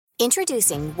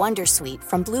Introducing Wondersuite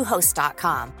from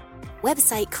Bluehost.com.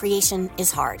 Website creation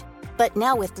is hard, but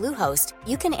now with Bluehost,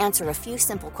 you can answer a few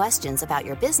simple questions about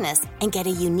your business and get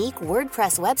a unique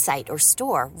WordPress website or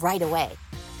store right away.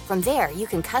 From there, you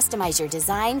can customize your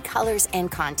design, colors,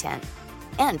 and content.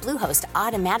 And Bluehost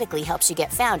automatically helps you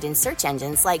get found in search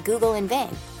engines like Google and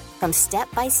Bing. From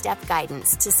step-by-step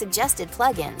guidance to suggested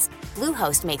plugins,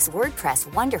 Bluehost makes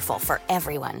WordPress wonderful for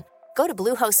everyone. Go to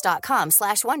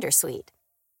bluehost.com/wondersuite.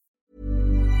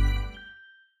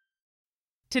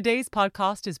 Today's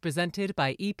podcast is presented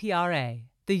by EPRA,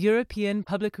 the European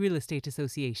Public Real Estate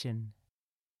Association.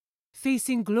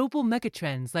 Facing global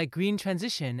megatrends like green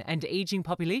transition and aging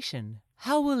population,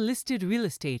 how will listed real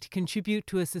estate contribute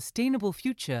to a sustainable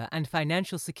future and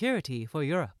financial security for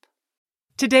Europe?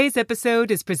 Today's episode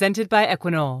is presented by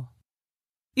Equinor.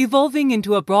 Evolving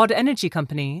into a broad energy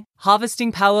company,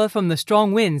 harvesting power from the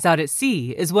strong winds out at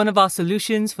sea is one of our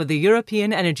solutions for the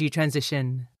European energy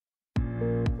transition.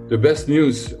 The best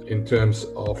news in terms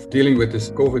of dealing with this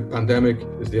COVID pandemic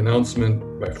is the announcement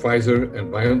by Pfizer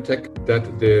and BioNTech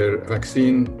that their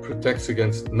vaccine protects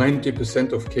against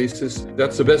 90% of cases.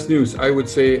 That's the best news, I would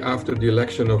say, after the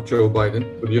election of Joe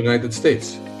Biden for the United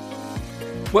States.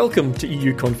 Welcome to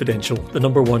EU Confidential, the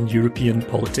 #1 European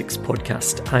politics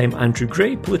podcast. I'm Andrew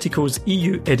Gray, Politico's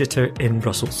EU editor in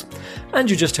Brussels. And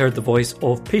you just heard the voice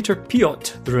of Peter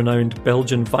Piot, the renowned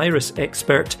Belgian virus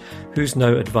expert who's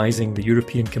now advising the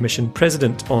European Commission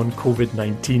President on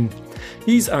COVID-19.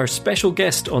 He's our special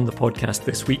guest on the podcast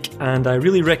this week, and I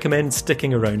really recommend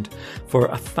sticking around for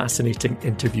a fascinating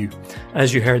interview.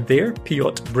 As you heard there,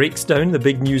 Piot breaks down the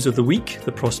big news of the week,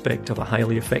 the prospect of a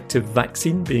highly effective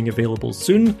vaccine being available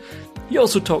soon. He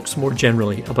also talks more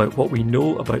generally about what we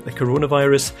know about the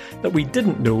coronavirus that we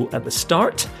didn't know at the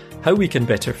start, how we can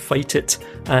better fight it,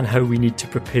 and how we need to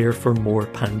prepare for more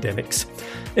pandemics.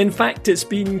 In fact, it's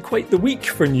been quite the week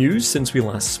for news since we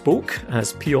last spoke.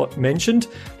 As Piot mentioned,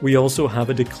 we also have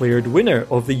a declared winner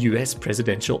of the US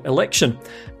presidential election.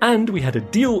 And we had a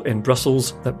deal in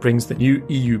Brussels that brings the new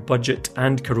EU budget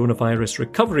and coronavirus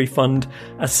recovery fund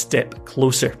a step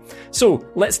closer. So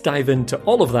let's dive into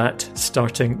all of that,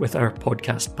 starting with our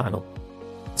podcast panel.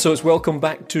 So it's welcome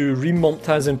back to Reem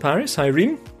Momtaz in Paris. Hi,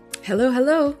 Reem. Hello,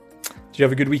 hello. Did you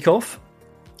have a good week off?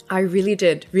 I really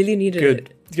did. Really needed it.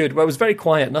 Good. Well, it was very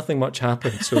quiet. Nothing much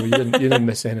happened, so you didn't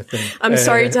miss anything. I'm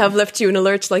sorry to have left you in a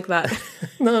lurch like that.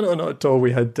 No, not at all.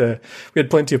 We had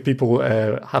plenty of people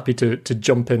happy to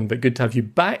jump in, but good to have you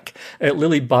back.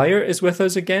 Lily Bayer is with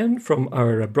us again from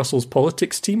our Brussels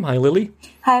politics team. Hi, Lily.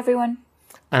 Hi, everyone.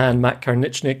 And Matt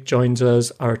Karnichnik joins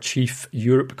us, our chief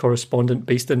Europe correspondent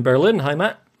based in Berlin. Hi,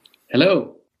 Matt.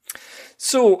 Hello.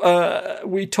 So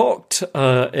we talked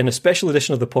in a special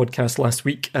edition of the podcast last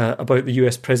week about the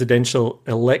US presidential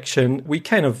election. We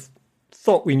kind of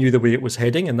thought we knew the way it was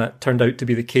heading, and that turned out to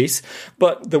be the case.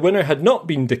 But the winner had not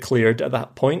been declared at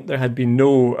that point. There had been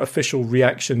no official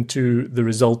reaction to the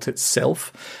result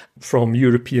itself from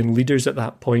European leaders at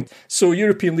that point. So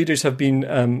European leaders have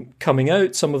been coming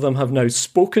out. Some of them have now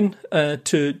spoken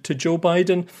to Joe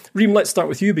Biden. Reem, let's start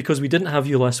with you because we didn't have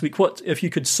you last week. What if you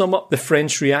could sum up the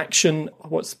French reaction?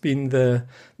 What's been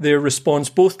their response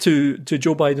both to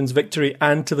Joe Biden's victory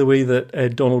and to the way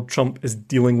that Donald Trump is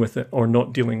dealing with it or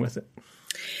not dealing with it?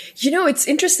 You know, it's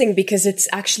interesting because it's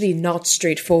actually not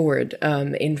straightforward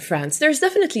in France. There's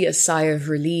definitely a sigh of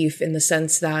relief in the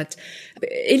sense that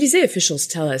Élysée officials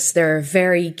tell us they're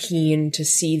very keen to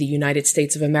see the United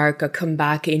States of America come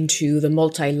back into the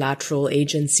multilateral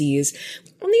agencies.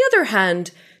 On the other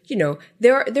hand, you know,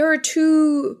 there are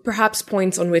two perhaps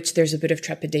points on which there's a bit of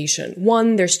trepidation.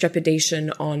 One, there's trepidation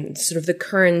on sort of the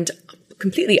current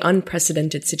completely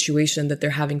unprecedented situation that they're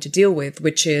having to deal with,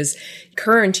 which is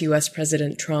current US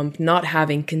President Trump not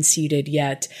having conceded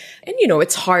yet. And, you know,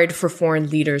 it's hard for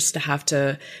foreign leaders to have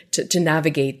to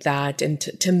navigate that and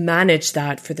to manage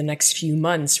that for the next few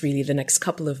months, really the next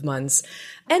couple of months.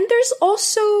 And there's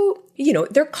also, you know,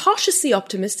 they're cautiously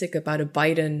optimistic about a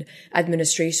Biden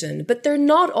administration, but they're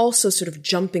not also sort of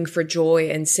jumping for joy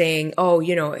and saying, oh,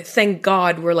 you know, thank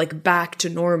God we're like back to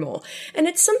normal. And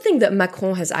it's something that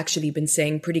Macron has actually been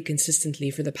saying pretty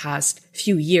consistently for the past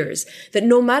few years, that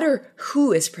no matter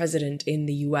who is president in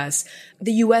the US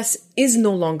is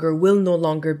no longer, will no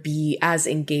longer be as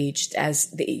engaged as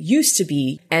they used to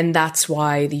be. And that's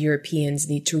why the Europeans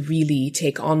need to really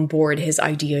take on board his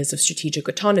ideas of strategic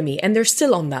autonomy. And they're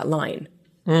still on that line.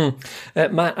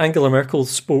 Matt, Angela Merkel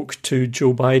spoke to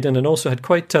Joe Biden and also had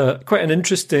quite an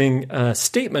interesting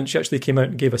statement. She actually came out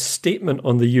and gave a statement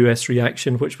on the US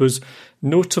reaction, which was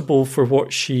notable for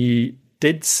what she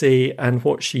did say and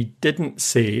what she didn't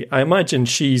say. I imagine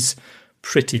she's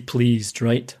pretty pleased,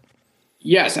 right?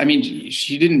 Yes, I mean,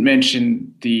 she didn't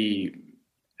mention the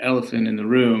elephant in the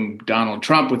room, Donald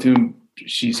Trump, with whom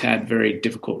she's had very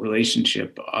difficult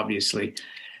relationship, obviously.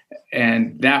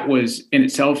 And that was in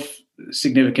itself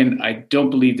significant. I don't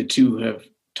believe the two have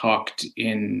talked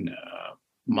in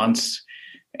months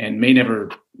and may never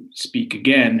speak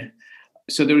again.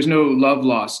 So there was no love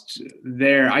lost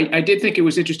there. I did think it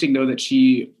was interesting, though, that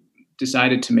she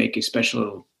decided to make a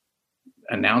special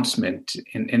announcement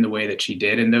in the way that she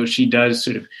did. And though she does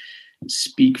sort of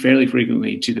speak fairly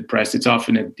frequently to the press, it's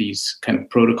often at these kind of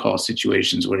protocol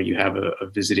situations where you have a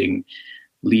visiting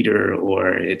leader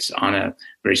or it's on a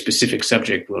very specific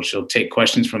subject. Well, she'll take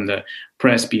questions from the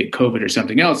press, be it COVID or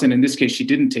something else. And in this case, she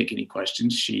didn't take any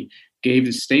questions. She gave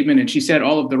a statement and she said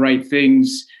all of the right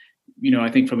things, I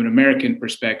think from an American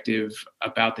perspective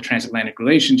about the transatlantic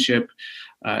relationship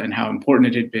and how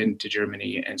important it had been to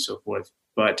Germany and so forth.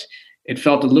 But it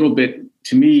felt a little bit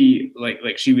to me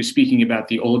like she was speaking about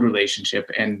the old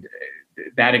relationship, and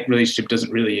that relationship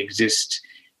doesn't really exist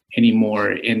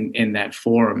anymore in that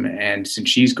form. And since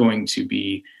she's going to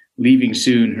be leaving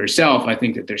soon herself, I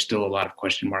think that there's still a lot of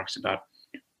question marks about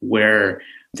where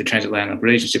the transatlantic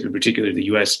relationship, in particular the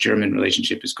U.S.-German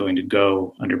relationship, is going to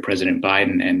go under President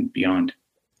Biden and beyond.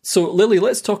 So, Lily,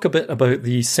 let's talk a bit about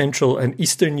the Central and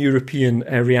Eastern European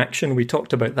reaction. We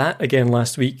talked about that again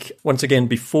last week, once again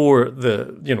before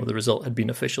the result had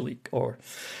been officially,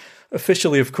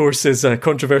 of course, is a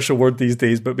controversial word these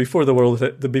days, but before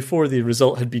before the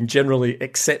result had been generally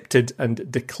accepted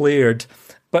and declared.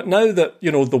 But now that,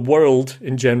 the world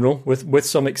in general, with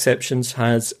some exceptions,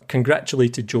 has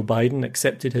congratulated Joe Biden,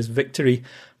 accepted his victory,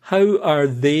 how are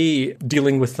they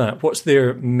dealing with that? What's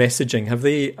their messaging? Have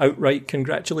they outright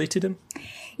congratulated him?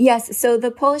 Yes, so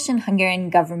the Polish and Hungarian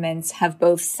governments have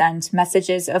both sent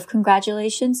messages of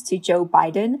congratulations to Joe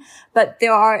Biden, but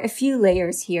there are a few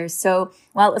layers here. So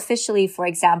while officially, for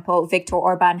example, Viktor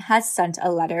Orban has sent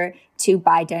a letter to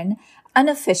Biden,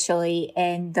 unofficially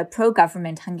in the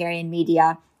pro-government Hungarian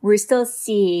media, we're still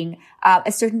seeing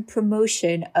a certain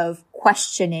promotion of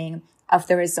questioning of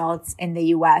the results in the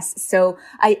US. So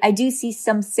I do see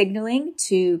some signaling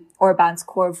to Orban's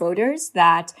core voters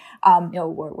that,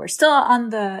 we're still on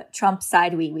the Trump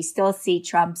side. We still see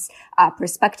Trump's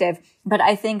perspective. But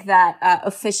I think that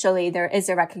officially there is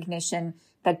a recognition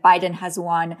that Biden has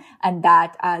won and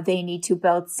that they need to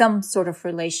build some sort of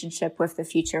relationship with the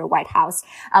future White House.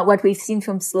 What we've seen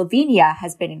from Slovenia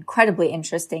has been incredibly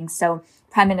interesting. So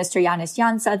Prime Minister Janez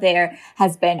Janša there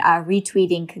has been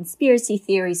retweeting conspiracy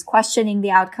theories, questioning the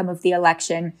outcome of the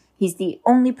election. He's the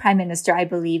only prime minister, I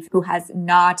believe, who has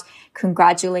not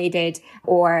congratulated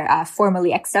or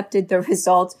formally accepted the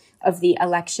result of the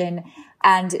election.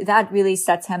 And that really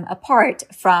sets him apart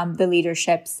from the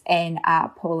leaderships in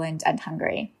Poland and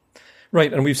Hungary.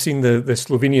 Right, and we've seen the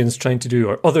Slovenians trying to do,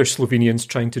 or other Slovenians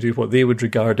trying to do what they would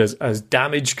regard as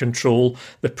damage control.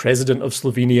 The president of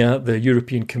Slovenia, the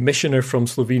European Commissioner from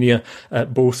Slovenia,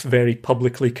 both very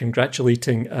publicly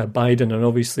congratulating Biden and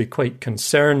obviously quite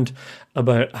concerned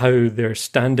about how their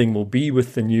standing will be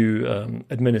with the new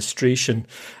administration.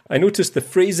 I noticed the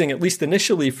phrasing, at least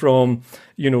initially from,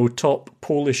 top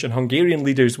Polish and Hungarian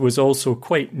leaders, was also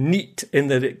quite neat in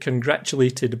that it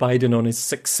congratulated Biden on his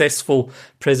successful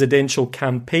presidential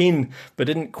campaign, but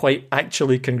didn't quite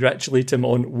actually congratulate him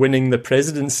on winning the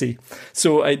presidency.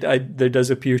 So there does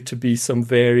appear to be some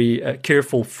very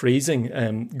careful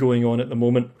phrasing going on at the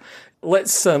moment.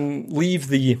 Let's leave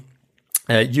the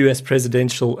US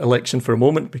presidential election for a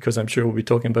moment, because I'm sure we'll be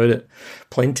talking about it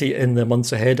plenty in the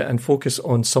months ahead, and focus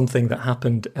on something that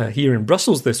happened here in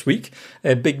Brussels this week.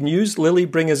 Big news. Lily,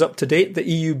 bring us up to date. The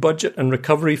EU Budget and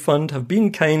Recovery Fund have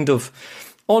been kind of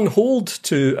on hold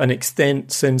to an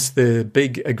extent since the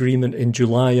big agreement in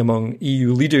July among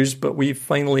EU leaders, but we've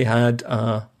finally had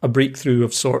a breakthrough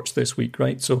of sorts this week,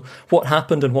 right? So what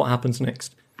happened and what happens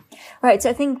next? Right.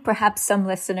 So I think perhaps some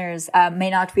listeners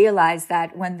may not realize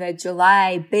that when the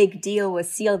July big deal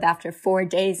was sealed after 4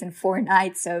 days and 4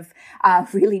 nights of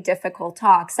really difficult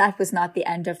talks, that was not the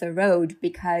end of the road,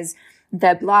 because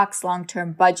the bloc's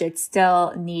long-term budget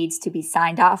still needs to be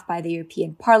signed off by the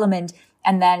European Parliament,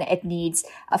 and then it needs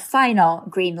a final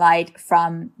green light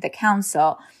from the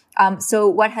Council. So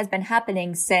what has been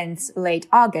happening since late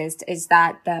August is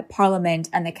that the Parliament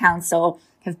and the Council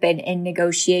have been in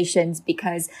negotiations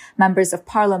because members of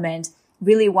Parliament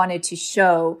really wanted to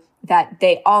show that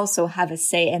they also have a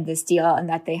say in this deal and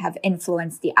that they have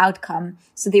influenced the outcome.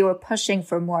 So they were pushing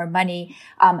for more money,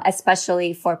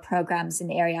 especially for programs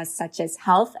in areas such as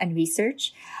health and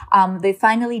research. They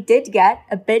finally did get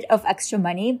a bit of extra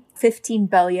money, 15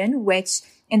 billion, which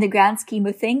in the grand scheme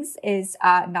of things is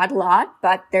not a lot,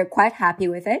 but they're quite happy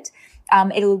with it.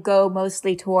 It'll go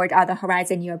mostly toward the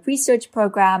Horizon Europe Research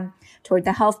Program, toward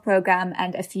the health program,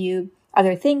 and a few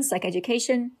other things like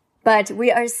education. But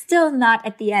we are still not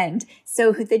at the end.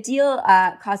 So the deal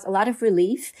caused a lot of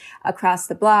relief across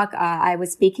the bloc. I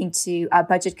was speaking to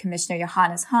Budget Commissioner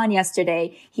Johannes Hahn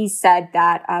yesterday. He said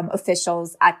that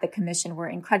officials at the Commission were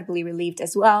incredibly relieved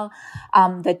as well,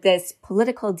 that this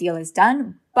political deal is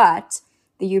done, but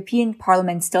the European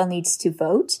Parliament still needs to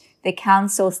vote. The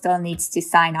Council still needs to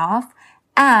sign off.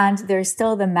 And there's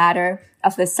still the matter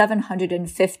of the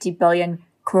 750 billion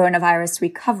coronavirus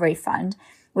recovery fund,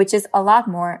 which is a lot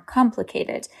more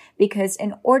complicated because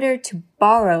in order to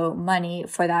borrow money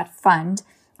for that fund,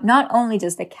 not only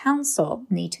does the council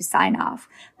need to sign off,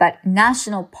 but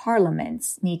national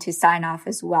parliaments need to sign off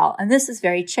as well. And this is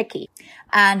very tricky.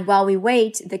 And while we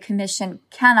wait, the Commission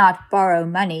cannot borrow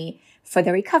money for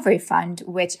the recovery fund,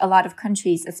 which a lot of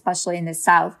countries, especially in the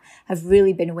South, have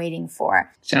really been waiting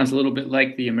for. Sounds a little bit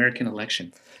like the American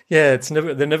election. Yeah, it's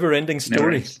the never-ending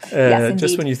story. Yes,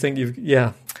 just when you think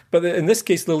But in this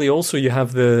case, Lily, also you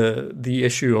have the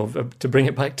issue of, to bring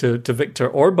it back to Viktor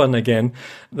Orban again,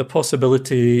 the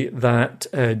possibility that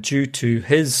due to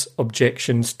his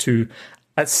objections to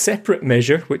a separate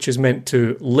measure, which is meant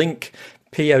to link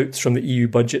payouts from the EU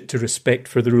budget to respect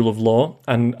for the rule of law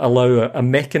and allow a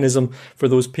mechanism for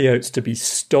those payouts to be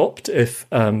stopped if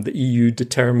the EU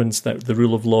determines that the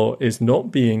rule of law is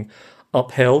not being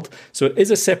upheld. So it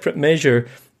is a separate measure,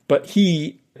 but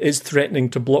he is threatening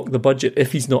to block the budget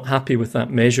if he's not happy with that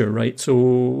measure, right?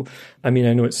 So, I mean,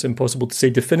 I know it's impossible to say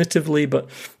definitively, but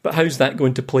how's that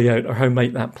going to play out, or how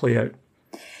might that play out?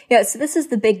 Yeah, so this is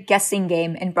the big guessing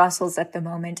game in Brussels at the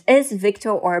moment. Is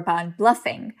Viktor Orban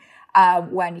bluffing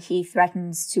when he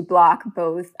threatens to block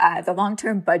both the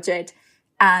long-term budget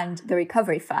and the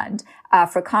recovery fund?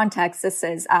 For context, this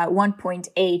is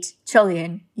 1.8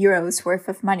 trillion euros worth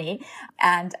of money,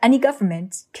 and any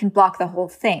government can block the whole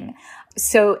thing.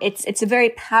 So it's a very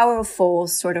powerful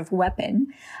sort of weapon.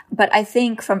 But I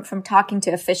think from talking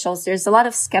to officials, there's a lot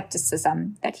of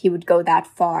skepticism that he would go that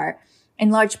far, in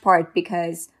large part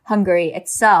because Hungary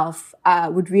itself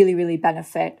would really, really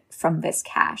benefit from this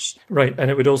cash. Right,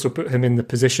 and it would also put him in the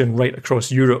position right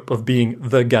across Europe of being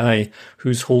the guy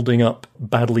who's holding up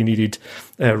badly needed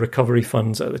recovery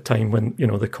funds at the time when,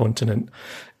 the continent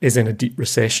is in a deep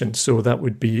recession. So that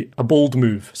would be a bold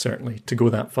move, certainly, to go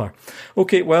that far.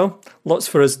 Okay, well, lots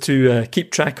for us to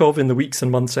keep track of in the weeks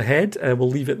and months ahead. We'll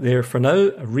leave it there for now.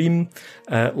 Reem,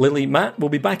 Lily, Matt, we'll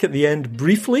be back at the end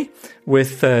briefly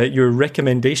with your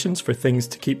recommendations for things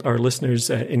to keep our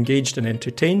listeners engaged and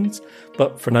entertained.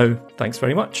 But for now, thanks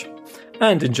very much.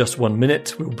 And in just 1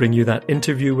 minute, we'll bring you that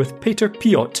interview with Peter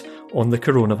Piot on the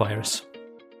coronavirus.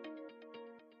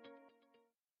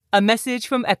 A message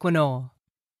from Equinor.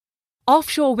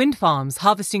 Offshore wind farms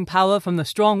harvesting power from the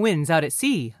strong winds out at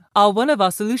sea are one of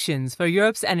our solutions for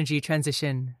Europe's energy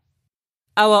transition.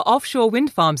 Our offshore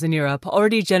wind farms in Europe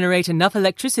already generate enough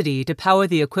electricity to power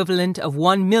the equivalent of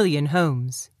 1 million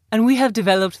homes. And we have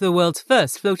developed the world's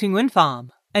first floating wind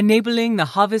farm, enabling the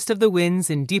harvest of the winds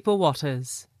in deeper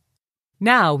waters.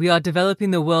 Now we are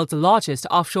developing the world's largest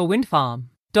offshore wind farm,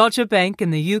 Dogger Bank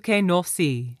in the UK North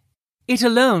Sea. It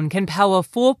alone can power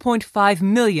 4.5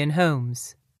 million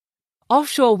homes.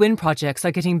 Offshore wind projects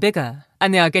are getting bigger,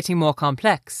 and they are getting more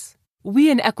complex. We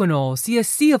in Equinor see a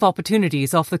sea of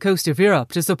opportunities off the coast of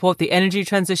Europe to support the energy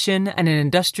transition and an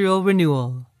industrial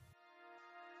renewal.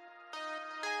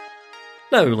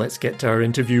 Now let's get to our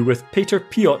interview with Peter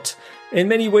Piot. In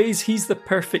many ways, he's the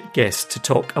perfect guest to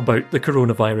talk about the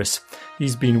coronavirus.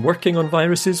 He's been working on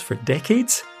viruses for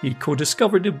decades. He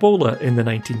co-discovered Ebola in the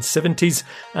 1970s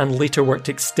and later worked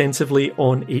extensively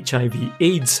on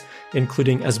HIV/AIDS,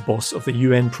 including as boss of the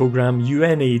UN programme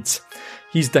UNAIDS.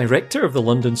 He's director of the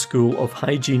London School of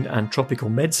Hygiene and Tropical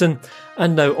Medicine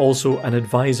and now also an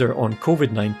advisor on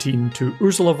COVID-19 to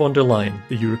Ursula von der Leyen,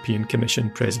 the European Commission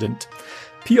President.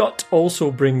 Piot also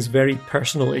brings very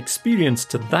personal experience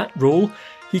to that role.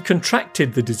 He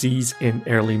contracted the disease in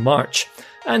early March,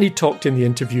 and he talked in the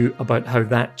interview about how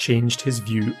that changed his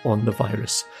view on the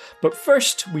virus. But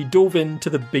first, we dove into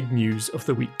the big news of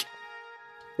the week.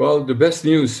 Well, the best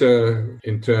news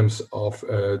in terms of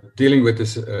dealing with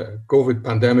this COVID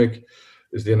pandemic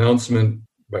is the announcement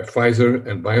by Pfizer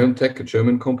and BioNTech, a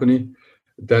German company,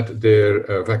 that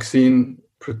their vaccine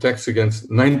protects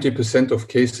against 90% of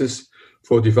cases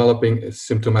for developing a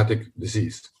symptomatic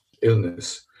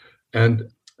illness. And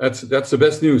that's the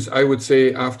best news, I would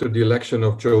say, after the election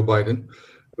of Joe Biden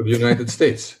for the United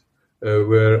States,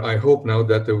 where I hope now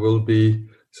that there will be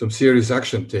some serious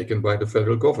action taken by the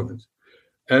federal government.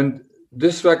 And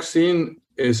this vaccine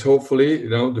is hopefully,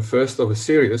 the first of a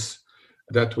series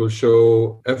that will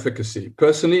show efficacy.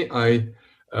 Personally,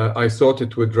 I thought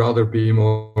it would rather be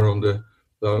more on the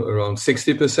around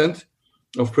 60%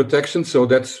 of protection. So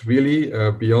that's really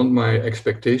beyond my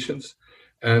expectations.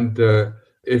 And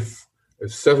if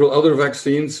several other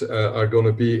vaccines are going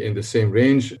to be in the same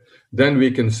range, then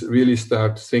we can really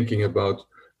start thinking about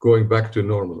going back to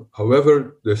normal.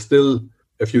 However, there's still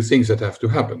a few things that have to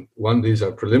happen. One, these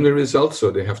are preliminary results, so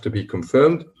they have to be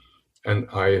confirmed. And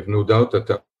I have no doubt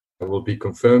that will be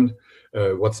confirmed.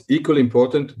 What's equally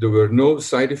important, there were no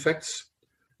side effects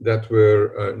that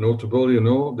were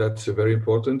notable, that's very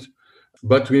important.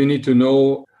 But we need to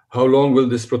know how long will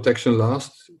this protection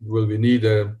last? Will we need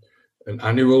an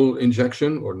annual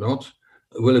injection or not?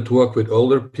 Will it work with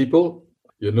older people?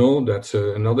 That's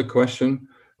another question.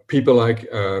 People like,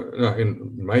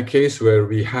 in my case, where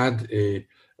we had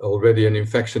already an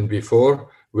infection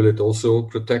before, will it also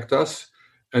protect us?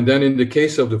 And then in the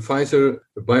case of the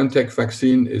Pfizer-BioNTech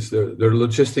vaccine is the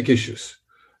logistic issues.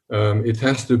 It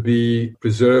has to be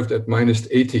preserved at minus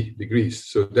 80 degrees.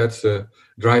 So that's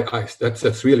dry ice.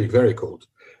 That's really very cold.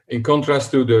 In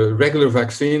contrast to the regular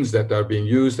vaccines that are being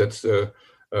used, that's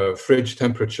fridge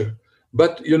temperature.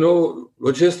 But,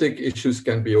 logistic issues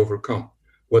can be overcome.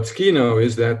 What's key now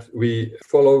is that we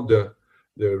follow the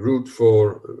route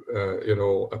for,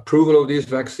 approval of these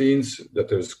vaccines, that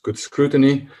there's good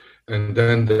scrutiny, and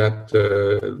then that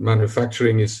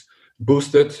manufacturing is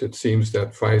boosted. It seems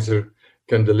that Pfizer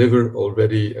can deliver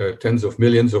already tens of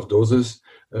millions of doses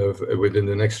within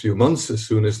the next few months, as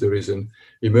soon as there is an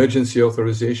emergency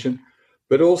authorization,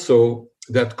 but also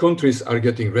that countries are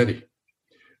getting ready.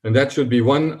 And that should be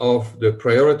one of the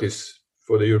priorities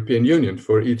for the European Union,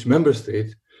 for each member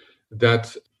state,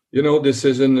 that, this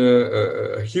is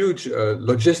a huge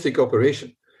logistic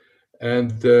operation.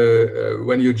 And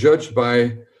when you judge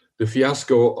by the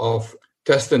fiasco of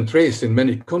test and trace in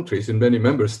many countries, in many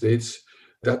member states,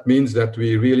 that means that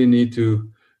we really need to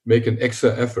make an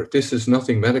extra effort. This is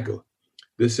nothing medical.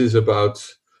 This is about,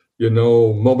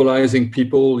 mobilizing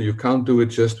people. You can't do it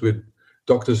just with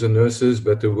doctors and nurses,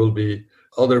 but there will be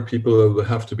other people who will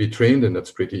have to be trained, and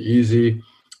that's pretty easy.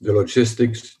 The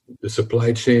logistics, the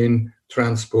supply chain,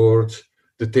 transport,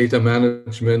 the data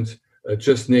management,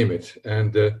 just name it.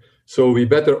 And so we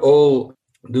better all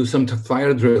do some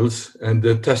fire drills and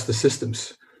test the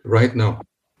systems right now.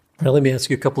 Well, let me ask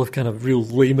you a couple of kind of real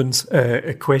layman's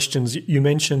questions. You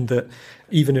mentioned that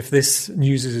even if this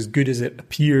news is as good as it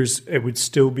appears, it would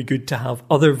still be good to have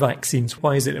other vaccines.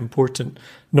 Why is it important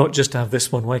not just to have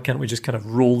this one? Why can't we just kind of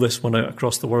roll this one out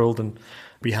across the world and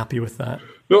be happy with that?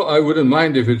 No, I wouldn't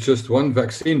mind if it's just one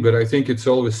vaccine, but I think it's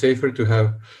always safer to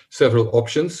have several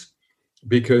options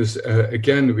because,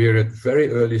 again, we're at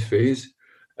very early phase,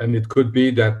 and it could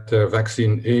be that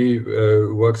vaccine A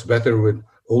works better with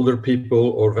older people,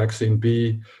 or vaccine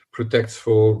B protects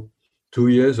for 2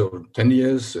 years or 10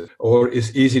 years, or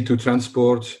is easy to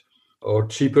transport or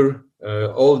cheaper.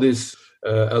 All these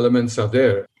elements are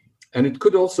there. And it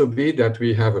could also be that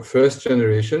we have a first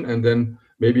generation and then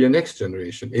maybe a next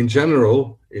generation. In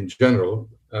general,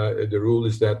 the rule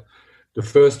is that the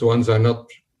first ones are not,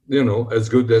 as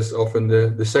good as often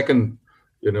the second,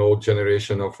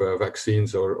 generation of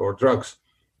vaccines or drugs.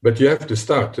 But you have to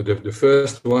start. The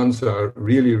first ones are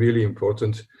really, really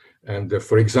important. And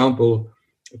for example,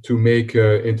 to make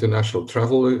international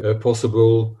travel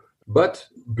possible. But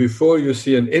before you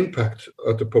see an impact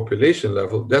at the population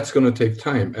level, that's going to take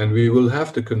time. And we will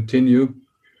have to continue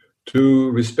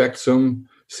to respect some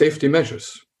safety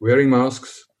measures, wearing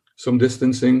masks, some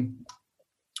distancing.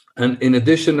 And in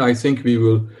addition, I think we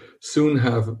will soon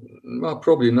have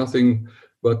probably nothing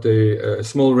but a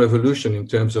small revolution in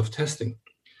terms of testing,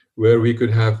 where we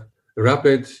could have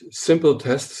rapid, simple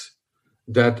tests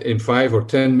that in 5 or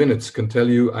 10 minutes can tell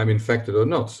you I'm infected or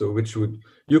not. So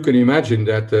you can imagine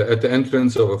that at the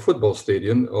entrance of a football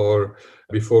stadium, or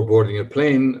before boarding a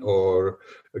plane, or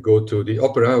go to the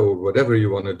opera, or whatever you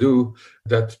want to do,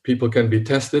 that people can be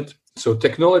tested. So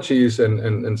technologies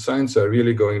and science are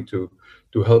really going to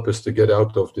help us to get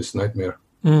out of this nightmare.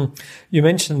 You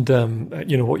mentioned,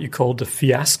 what you called the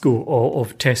fiasco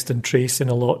of test and trace in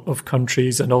a lot of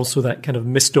countries, and also that kind of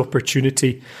missed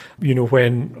opportunity,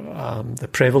 when the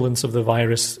prevalence of the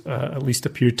virus at least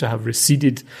appeared to have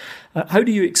receded. How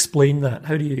do you explain that?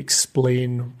 How do you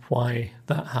explain why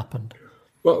that happened?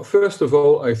 Well, first of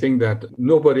all, I think that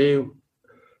nobody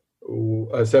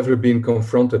has ever been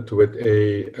confronted with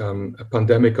a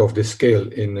pandemic of this scale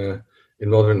in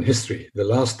modern history. The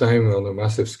last time on a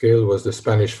massive scale was the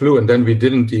Spanish flu, and then we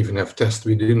didn't even have tests.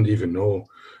 We didn't even know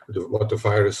what the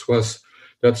virus was.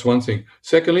 That's one thing.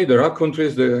 Secondly, there are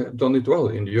countries that have done it well.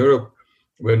 In Europe,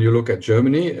 when you look at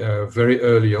Germany, very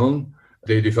early on,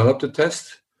 they developed a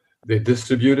test. They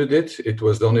distributed it. It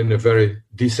was done in a very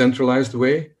decentralized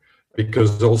way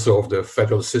because also of the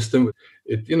federal system.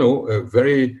 A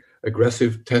very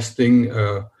aggressive testing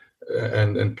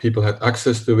and people had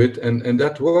access to it. And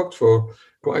that worked for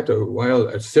quite a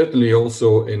while. Certainly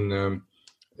also in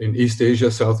East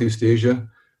Asia, Southeast Asia,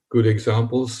 good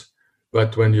examples.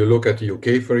 But when you look at the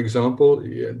UK, for example,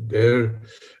 they're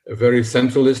a very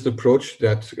centralist approach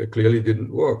that clearly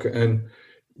didn't work. And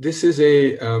this is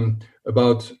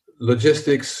about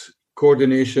logistics,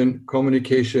 coordination,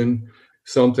 communication,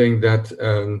 something that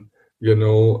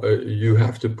you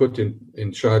have to put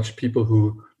in charge people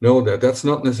who know that. That's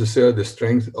not necessarily the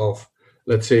strength of,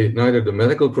 let's say, neither the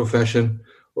medical profession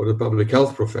or the public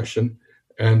health profession.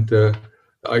 And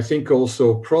I think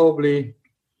also probably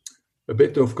a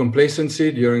bit of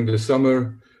complacency during the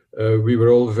summer. We were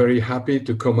all very happy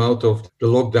to come out of the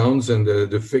lockdowns and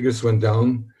the figures went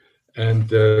down, and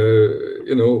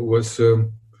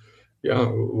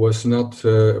was not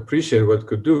appreciated what it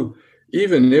could do.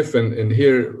 Even if, and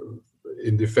here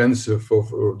in defense of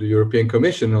the European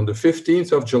Commission, on the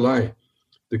 15th of July,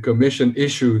 the Commission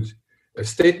issued a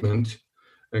statement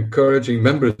encouraging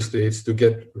member states to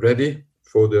get ready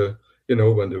for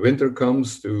when the winter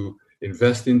comes, to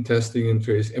invest in testing and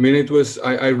tracing. I mean,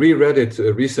 I reread it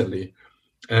recently,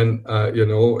 and,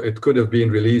 it could have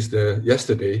been released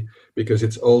yesterday because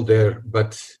it's all there,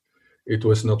 but it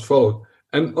was not followed.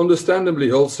 And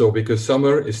understandably also, because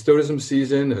summer is tourism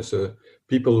season, as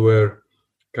people were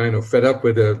kind of fed up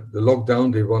with the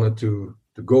lockdown, they wanted to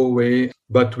go away.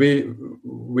 But we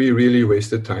really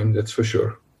wasted time, that's for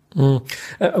sure.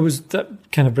 That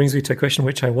kind of brings me to a question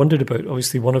which I wondered about.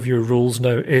 Obviously, one of your roles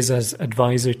now is as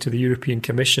advisor to the European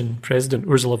Commission President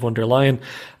Ursula von der Leyen.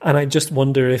 And I just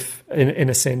wonder if, in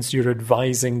a sense, you're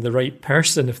advising the right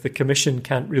person, if the Commission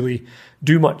can't really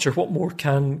do much, or what more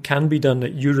can be done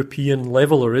at European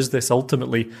level, or is this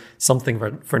ultimately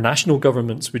something for national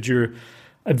governments? Would your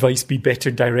advice be better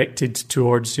directed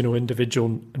towards,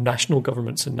 individual national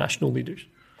governments and national leaders?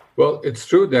 Well, it's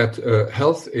true that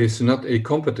health is not a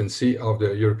competency of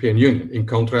the European Union, in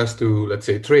contrast to, let's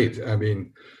say, trade. I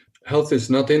mean, health is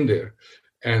not in there.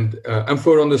 And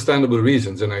for understandable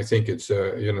reasons. And I think it's,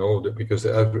 because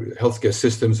the healthcare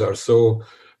systems are so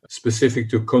specific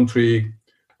to country.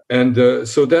 And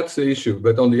so that's the issue.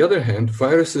 But on the other hand,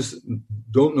 viruses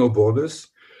don't know borders.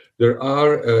 There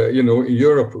are, in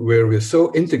Europe, where we're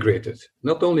so integrated,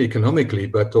 not only economically,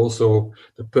 but also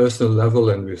the personal level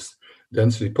and with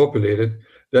densely populated,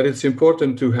 that it's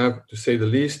important to have, to say the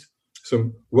least,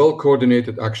 some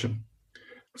well-coordinated action.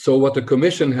 So what the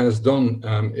Commission has done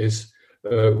is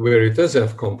where it does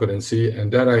have competency,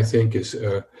 and that I think is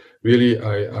really,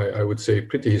 I would say,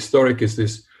 pretty historic, is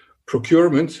this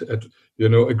procurement,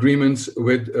 agreements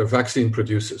with vaccine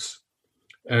producers.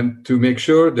 And to make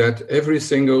sure that every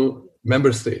single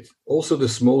member state, also the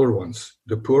smaller ones,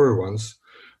 the poorer ones,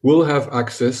 will have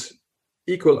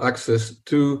equal access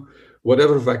to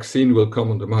whatever vaccine will come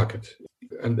on the market.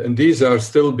 And these are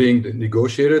still being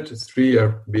negotiated. 3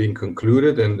 are being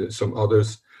concluded and some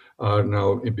others are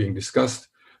now being discussed.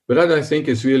 But that, I think,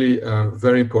 is really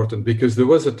very important, because there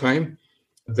was a time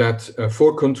that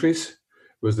 4 countries,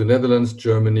 was the Netherlands,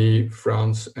 Germany,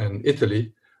 France, and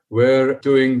Italy, were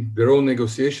doing their own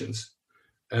negotiations.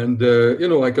 And,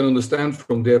 I can understand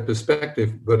from their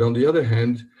perspective. But on the other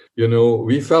hand,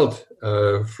 we felt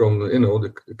from,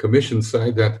 the Commission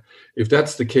side that if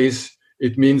that's the case,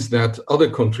 it means that other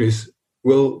countries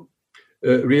will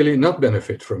really not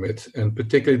benefit from it, and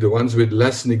particularly the ones with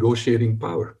less negotiating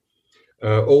power.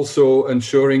 Also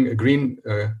ensuring green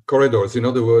corridors, in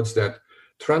other words, that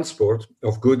transport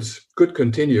of goods could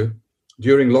continue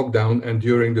during lockdown and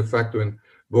during the fact when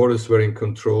borders were in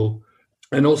control.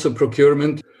 And also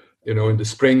procurement, in the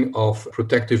spring, of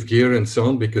protective gear and so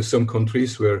on, because some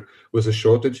countries was a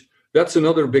shortage. That's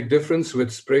another big difference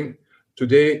with spring.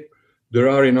 Today, there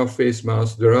are enough face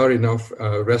masks, there are enough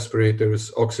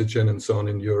respirators, oxygen, and so on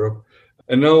in Europe.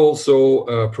 And now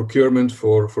also procurement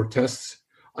for tests.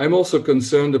 I'm also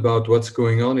concerned about what's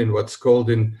going on in what's called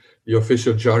in the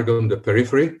official jargon the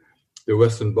periphery, the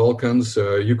Western Balkans.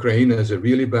 Ukraine has a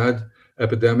really bad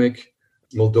epidemic,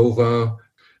 Moldova.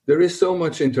 There is so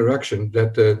much interaction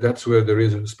that that's where there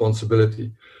is a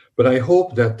responsibility. But I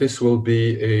hope that this will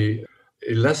be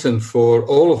a lesson for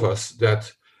all of us,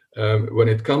 that when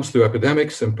it comes to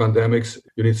epidemics and pandemics,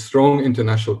 you need strong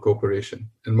international cooperation.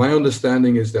 And my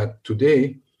understanding is that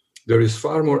today there is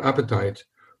far more appetite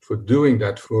for doing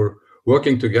that, for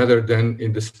working together than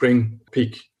in the spring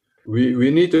peak.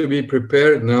 we need to be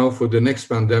prepared now for the next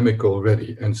pandemic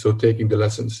already, and so taking the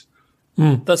lessons.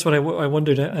 That's what I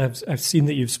wondered. I've seen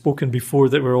that you've spoken before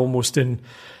that we're almost in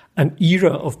an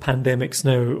era of pandemics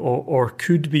now, or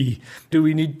could be. Do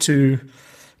we need to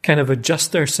kind of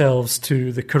adjust ourselves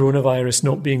to the coronavirus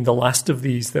not being the last of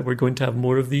these, that we're going to have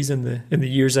more of these in the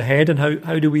years ahead? And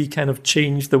how do we kind of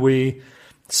change the way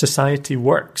society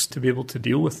works to be able to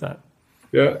deal with that?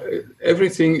 Yeah,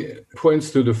 everything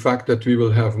points to the fact that we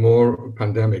will have more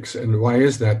pandemics. And why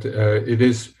is that? It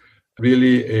is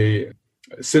really a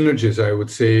synergies, I would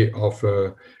say, of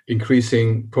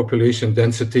increasing population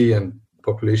density and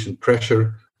population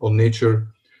pressure on nature,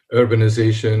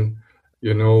 urbanization,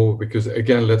 because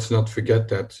again, let's not forget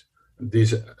that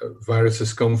these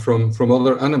viruses come from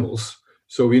other animals.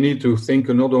 So we need to think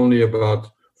not only about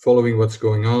following what's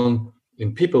going on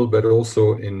in people, but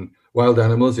also in wild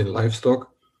animals, in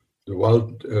livestock, the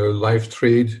wildlife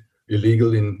trade,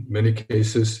 illegal in many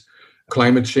cases,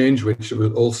 climate change, which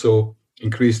will also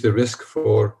increase the risk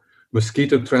for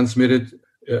mosquito-transmitted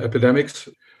epidemics.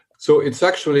 So it's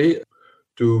actually,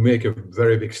 to make a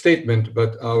very big statement,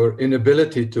 but our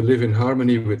inability to live in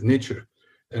harmony with nature.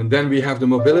 And then we have the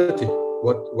mobility.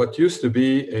 What used to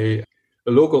be a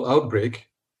local outbreak,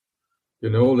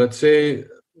 let's say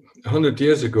 100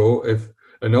 years ago, if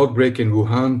an outbreak in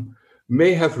Wuhan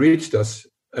may have reached us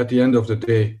at the end of the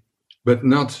day, but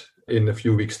not in a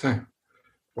few weeks' time.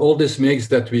 All this makes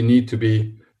that we need to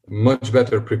be much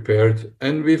better prepared,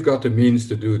 and we've got the means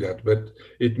to do that. But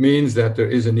it means that there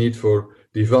is a need for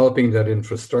developing that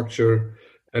infrastructure.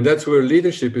 And that's where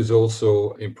leadership is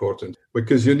also important,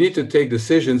 because you need to take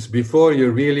decisions before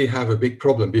you really have a big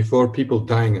problem, before people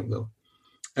dying.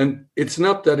 And it's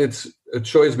not that it's a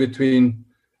choice between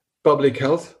public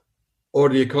health or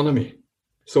the economy.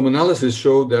 Some analysis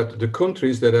show that the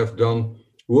countries that have done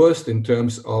worst in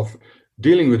terms of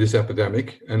dealing with this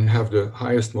epidemic and have the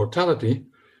highest mortality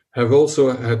have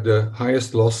also had the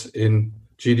highest loss in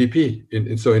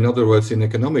GDP, so in other words, in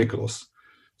economic loss.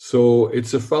 So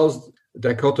it's a false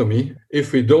dichotomy.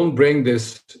 If we don't bring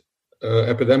this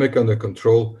epidemic under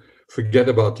control, forget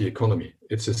about the economy.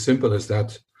 It's as simple as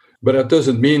that. But that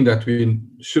doesn't mean that we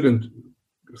shouldn't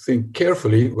think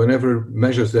carefully whenever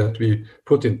measures that we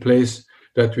put in place,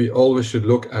 that we always should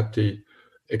look at the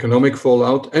economic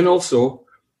fallout. And also,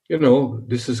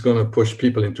 this is going to push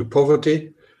people into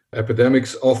poverty.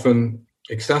 Epidemics often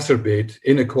exacerbate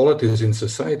inequalities in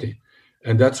society.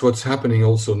 And that's what's happening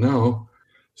also now.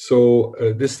 So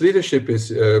this leadership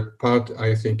is part,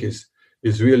 I think, is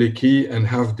really key, and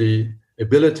have the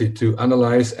ability to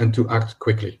analyze and to act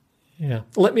quickly. Yeah.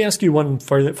 Let me ask you one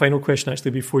final question,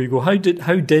 actually, before you go. How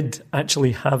did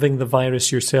actually having the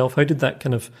virus yourself, how did that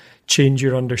kind of change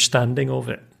your understanding of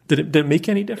it? Did it make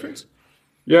any difference?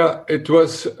 Yeah, it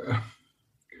was...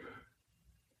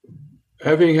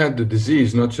 having had the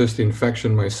disease, not just the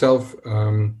infection myself,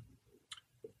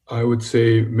 I would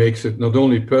say makes it not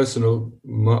only personal,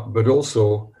 but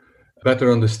also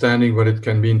better understanding what it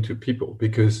can mean to people.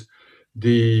 Because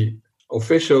the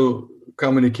official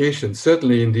communication,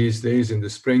 certainly in these days in the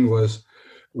spring, was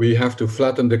we have to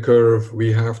flatten the curve,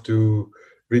 we have to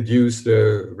reduce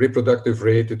the reproductive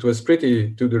rate. It was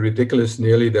pretty to the ridiculous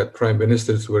nearly that prime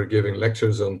ministers were giving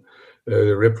lectures on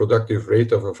the reproductive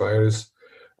rate of a virus.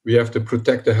 We have to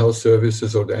protect the health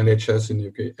services or the NHS in the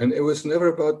UK. And it was never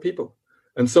about people.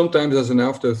 And sometimes as an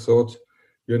afterthought,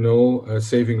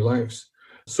 saving lives.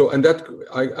 So, and that,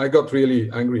 I got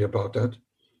really angry about that.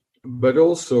 But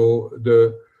also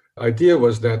the idea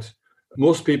was that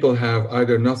most people have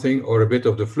either nothing or a bit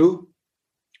of the flu.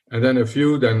 And then a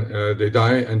few, they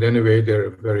die. And anyway, they're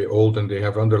very old and they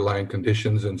have underlying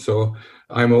conditions. And so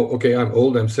I'm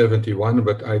old, I'm 71,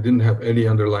 but I didn't have any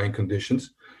underlying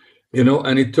conditions.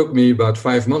 And it took me about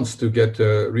 5 months to get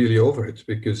really over it,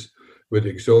 because with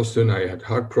exhaustion, I had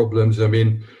heart problems. I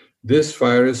mean, this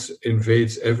virus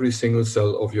invades every single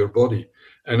cell of your body.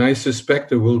 And I suspect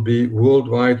there will be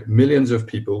worldwide millions of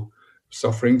people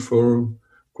suffering for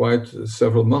quite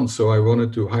several months. So I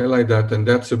wanted to highlight that, and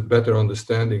that's a better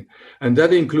understanding. And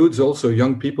that includes also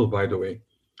young people, by the way,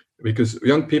 because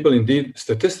young people, indeed,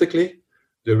 statistically,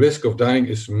 the risk of dying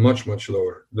is much, much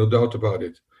lower, no doubt about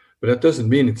it. But that doesn't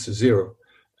mean it's a zero.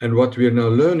 And what we are now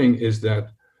learning is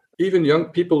that even young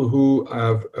people who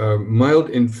have mild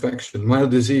infection,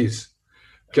 mild disease,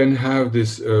 can have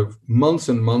this months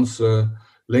and months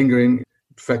lingering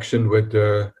infection with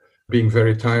being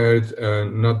very tired,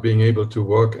 not being able to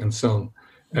work, and so on.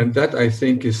 And that, I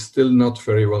think, is still not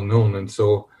very well known. And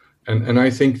so, and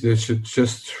I think they should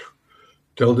just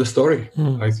tell the story.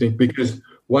 I think, because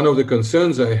one of the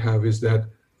concerns I have is that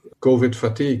COVID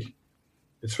fatigue.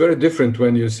 It's very different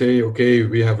when you say, okay,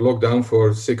 we have lockdown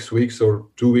for 6 weeks or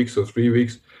 2 weeks or 3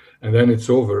 weeks, and then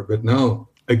it's over. But now,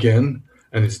 again,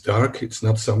 and it's dark, it's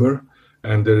not summer,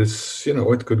 and there is,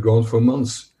 it could go on for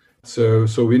months. So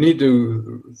we need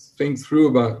to think through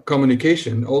about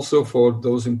communication also for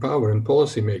those in power and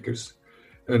policymakers,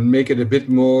 and make it a bit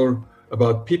more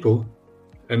about people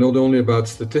and not only about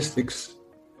statistics.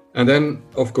 And then,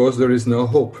 of course, there is no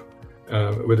hope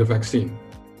with a vaccine.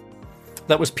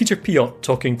 That was Peter Piot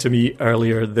talking to me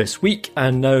earlier this week.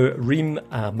 And now Reem,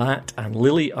 Matt and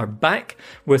Lily are back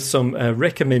with some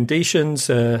recommendations,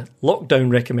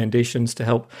 lockdown recommendations to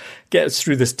help get us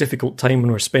through this difficult time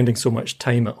when we're spending so much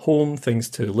time at home, things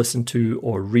to listen to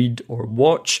or read or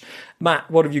watch. Matt,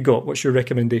 what have you got? What's your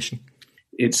recommendation?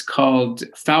 It's called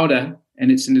Fauda,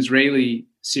 and it's an Israeli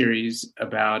series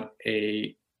about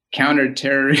a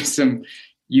counterterrorism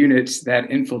unit that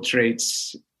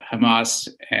infiltrates Hamas,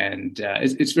 and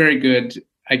it's very good.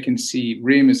 I can see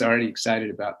Reem is already excited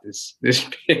about this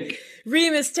pick.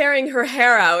 Reem is tearing her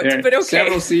hair out, but okay.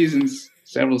 Several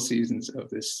seasons of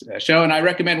this show, and I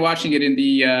recommend watching it in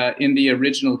the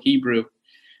original Hebrew.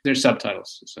 There's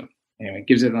subtitles, so anyway, it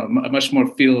gives it a much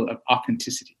more feel of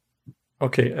authenticity.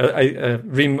 Okay,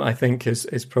 Reem, I think,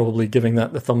 is probably giving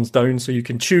that the thumbs down, so you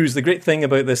can choose. The great thing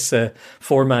about this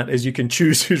format is you can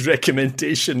choose whose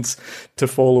recommendations to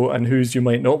follow and whose you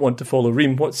might not want to follow.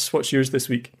 Reem, what's yours this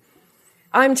week?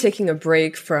 I'm taking a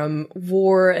break from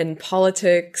war and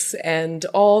politics and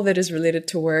all that is related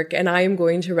to work, and I am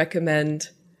going to recommend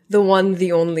the one,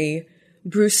 the only,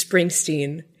 Bruce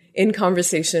Springsteen in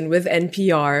conversation with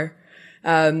NPR.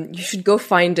 You should go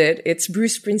find it. It's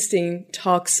Bruce Springsteen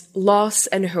Talks Loss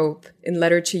and Hope in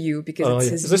Letter to You, because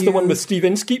it's his Is this the one with Steve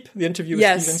Inskeep? The interview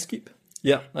with Steve Inskeep?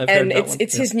 Yeah, I've heard that one.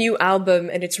 It's his new album,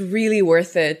 and it's really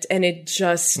worth it, and it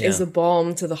just is a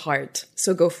balm to the heart.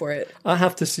 So go for it. I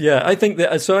have to say, I think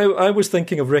that. So I was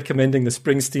thinking of recommending the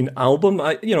Springsteen album.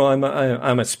 I'm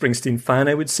a Springsteen fan.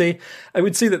 I would say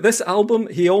that this album,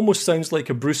 he almost sounds like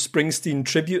a Bruce Springsteen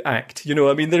tribute act.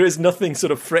 There is nothing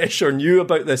sort of fresh or new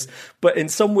about this, but in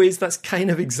some ways, that's kind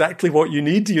of exactly what you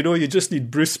need. You just need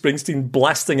Bruce Springsteen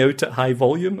blasting out at high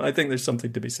volume. I think there's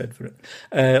something to be said for it.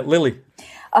 Lily.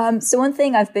 So one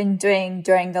thing I've been doing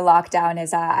during the lockdown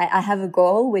is I have a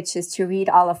goal, which is to read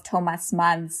all of Thomas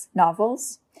Mann's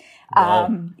novels.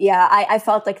 Wow. I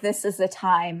felt like this is the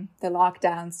time, the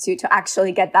lockdowns, to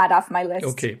actually get that off my list.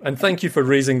 Okay, and thank you for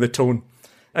raising the tone.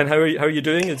 And how are you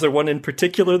doing? Is there one in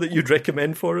particular that you'd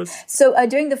recommend for us? So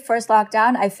during the first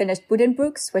lockdown, I finished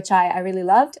Buddenbrooks, which I really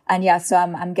loved. And so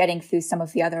I'm getting through some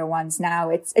of the other ones now.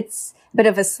 It's a bit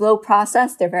of a slow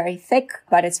process. They're very thick,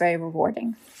 but it's very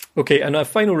rewarding. Okay, and a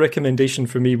final recommendation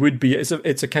for me would be, it's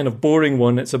a kind of boring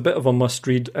one. It's a bit of a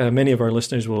must-read. Many of our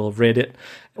listeners will have read it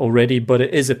already, but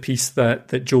it is a piece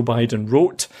that Joe Biden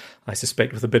wrote, I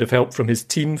suspect with a bit of help from his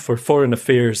team, for Foreign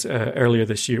Affairs earlier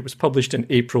this year. It was published in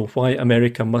April, Why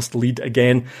America Must Lead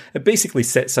Again. It basically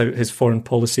sets out his foreign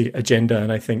policy agenda,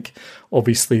 and I think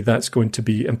obviously that's going to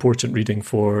be important reading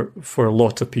for a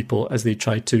lot of people as they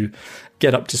try to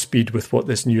get up to speed with what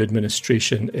this new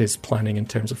administration is planning in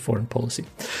terms of foreign policy.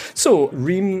 So,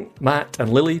 Reem, Matt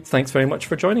and Lily, thanks very much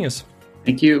for joining us.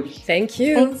 Thank you. Thank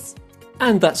you. Thanks.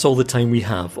 And that's all the time we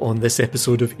have on this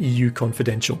episode of EU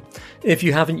Confidential. If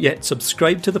you haven't yet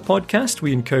subscribed to the podcast,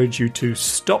 we encourage you to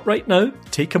stop right now,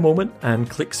 take a moment and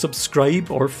click subscribe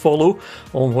or follow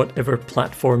on whatever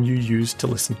platform you use to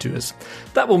listen to us.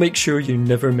 That will make sure you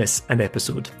never miss an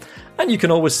episode. And you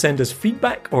can always send us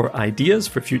feedback or ideas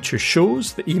for future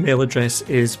shows. The email address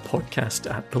is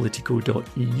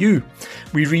podcast@politico.eu.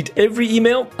 We read every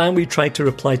email and we try to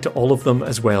reply to all of them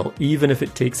as well, even if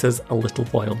it takes us a little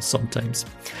while sometimes.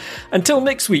 Until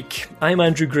next week, I'm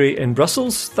Andrew Gray in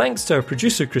Brussels. Thanks to our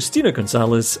producer Christina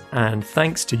Gonzalez, and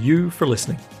thanks to you for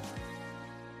listening.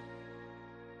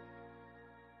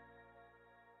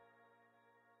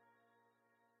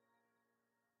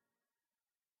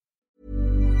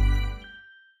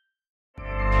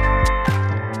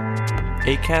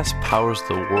 Acast powers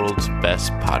the world's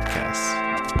best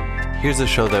podcasts. Here's a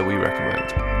show that we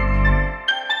recommend.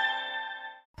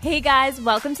 Hey guys,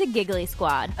 welcome to Giggly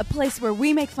Squad, a place where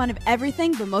we make fun of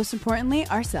everything, but most importantly,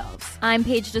 ourselves. I'm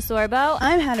Paige DeSorbo.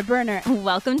 I'm Hannah Berner.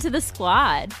 Welcome to the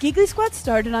squad. Giggly Squad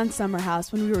started on Summer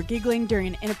House when we were giggling during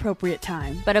an inappropriate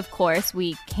time. But of course,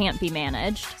 we can't be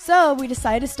managed. So we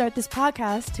decided to start this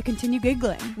podcast to continue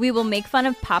giggling. We will make fun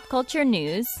of pop culture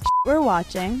news, we're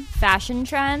watching, fashion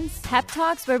trends, pep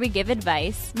talks where we give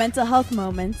advice, mental health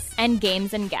moments, and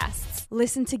games and guests.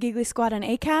 Listen to Giggly Squad on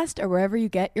Acast or wherever you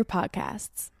get your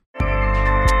podcasts.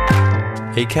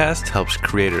 Acast helps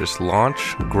creators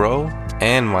launch, grow,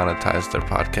 and monetize their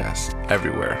podcasts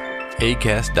everywhere.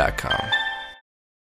 Acast.com.